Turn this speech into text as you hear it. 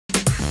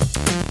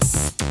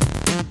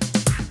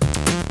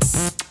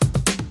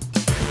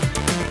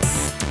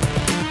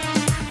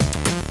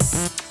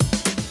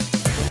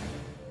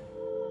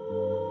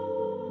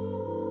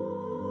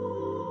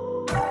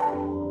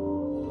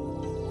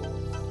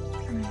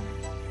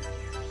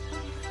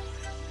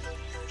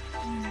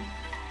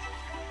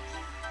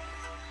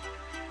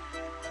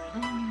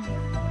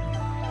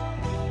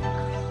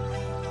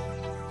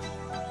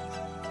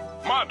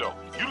Mondo,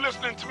 you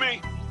listening to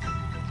me?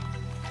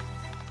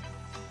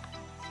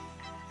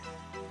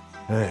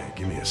 Hey,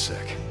 give me a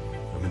sec.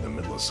 I'm in the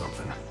middle of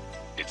something.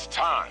 It's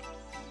time.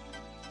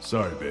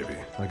 Sorry, baby.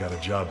 I got a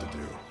job to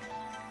do.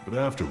 But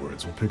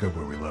afterwards, we'll pick up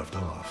where we left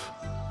off.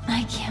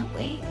 I can't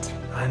wait.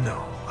 I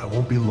know. I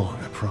won't be long,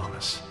 I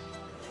promise.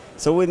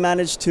 So we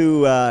managed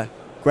to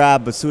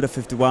grab Suda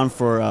 51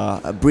 for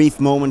a brief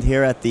moment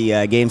here at the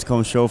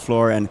Gamescom show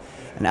floor and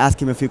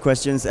ask him a few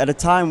questions at a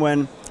time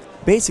when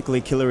basically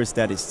Killer is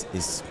Dead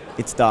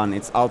it's done,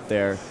 it's out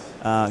there.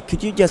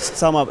 Could you just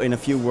sum up in a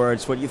few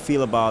words what you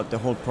feel about the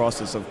whole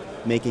process of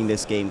making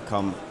this game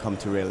come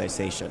to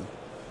realization?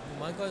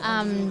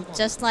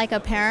 Just like a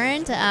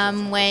parent,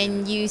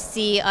 when you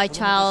see a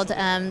child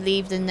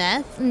leave the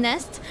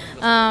nest,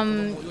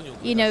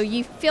 you know,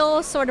 you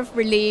feel sort of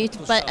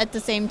relieved, but at the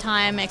same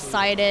time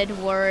excited,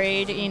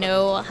 worried, you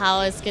know,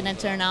 how it's going to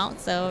turn out.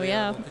 So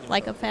yeah,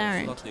 like a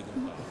parent.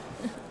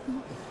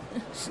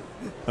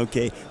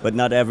 Okay, but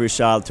not every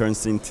child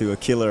turns into a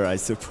killer, I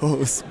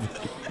suppose.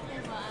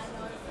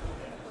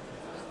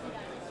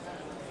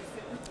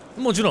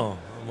 もちろん、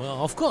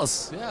of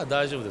course, yeah,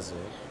 大丈夫ですよ。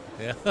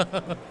Yeah.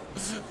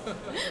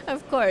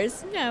 Of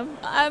course, yeah,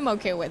 I'm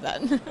okay with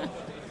that.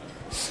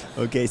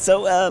 Okay,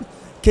 so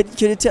can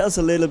you tell us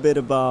a little bit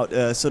about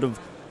sort of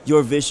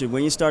your vision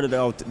when you started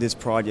out this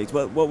project?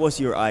 What was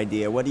your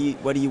idea? What do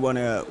you want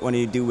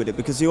to do with it?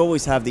 Because you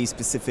always have these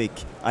specific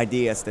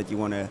ideas that you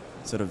want to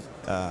sort of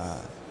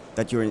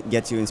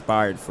get you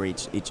inspired for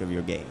each of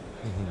your game.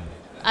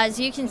 As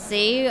you can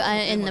see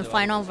in the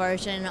final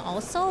version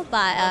also,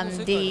 but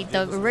the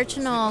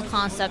original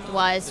concept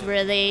was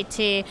really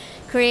to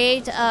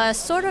create a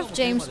sort of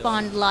James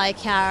Bond-like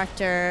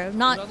character,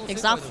 not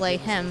exactly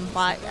him,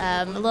 but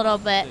a little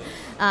bit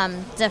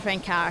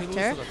different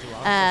character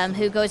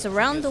who goes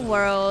around the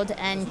world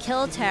and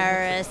kill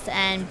terrorists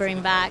and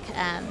bring back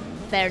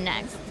their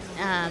necks.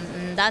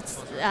 That's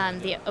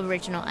the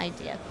original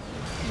idea.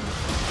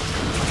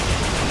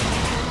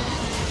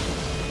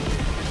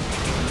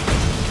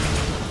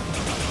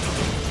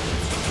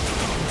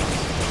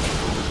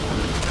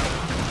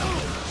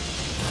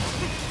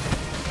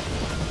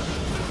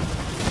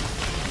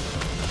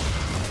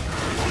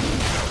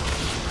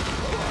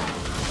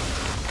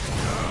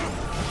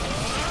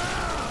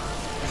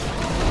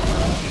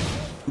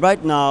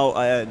 Right now,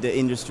 the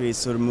industry is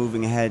sort of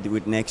moving ahead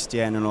with next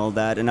gen and all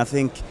that, and I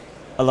think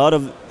a lot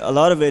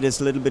of it is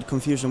a little bit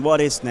confusion.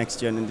 What is next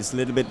gen? And it's a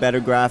little bit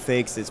better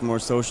graphics, it's more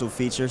social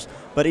features.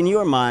 But in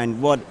your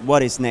mind,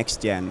 what is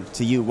next gen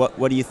to you?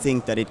 What do you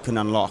think that it can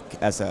unlock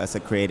as a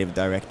creative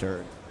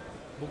director?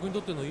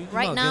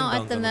 Right now,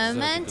 at the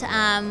moment,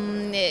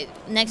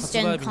 next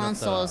gen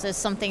consoles is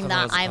something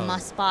that I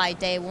must buy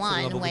day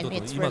one when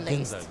it's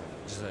released.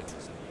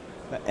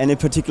 Any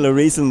particular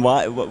reason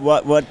why?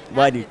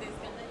 Why do you?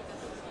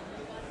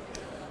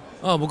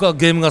 僕は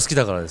ゲームが好き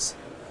だからです。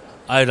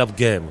I love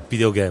game,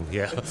 video game,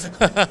 yeah.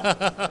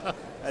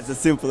 That's a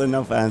simple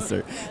enough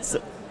answer. So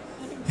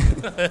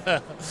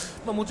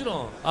まあもち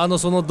ろん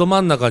そのど真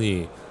ん中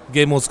に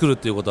ゲームを作るっ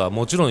ていうことは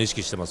もちろん意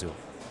識してますよ。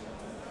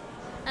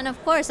And of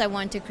course, I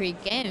want to create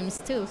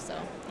games too. So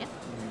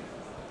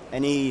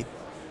yeah.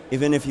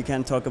 Even if you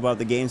can't talk about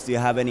the games, do you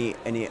have any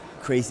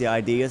crazy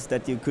ideas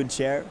that you could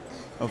share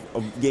of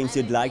games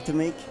you'd like to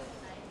make?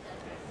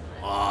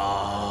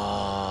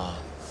 あ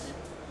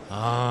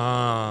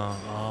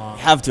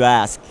Have to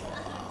ask.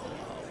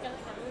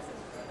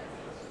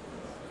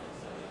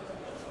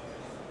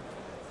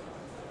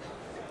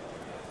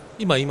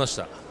 今言いまし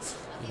た。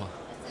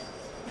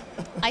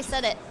 I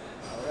said it.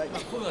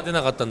 声が出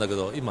なかったんだけ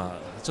ど、今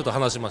ちょっと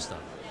話しました。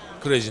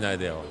クレイジーなアイ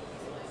デアを。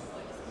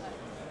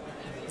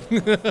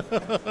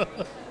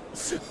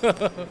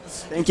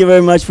Thank you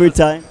very much for your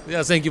time.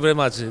 Yeah, thank you very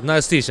much.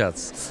 Nice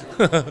T-shirts.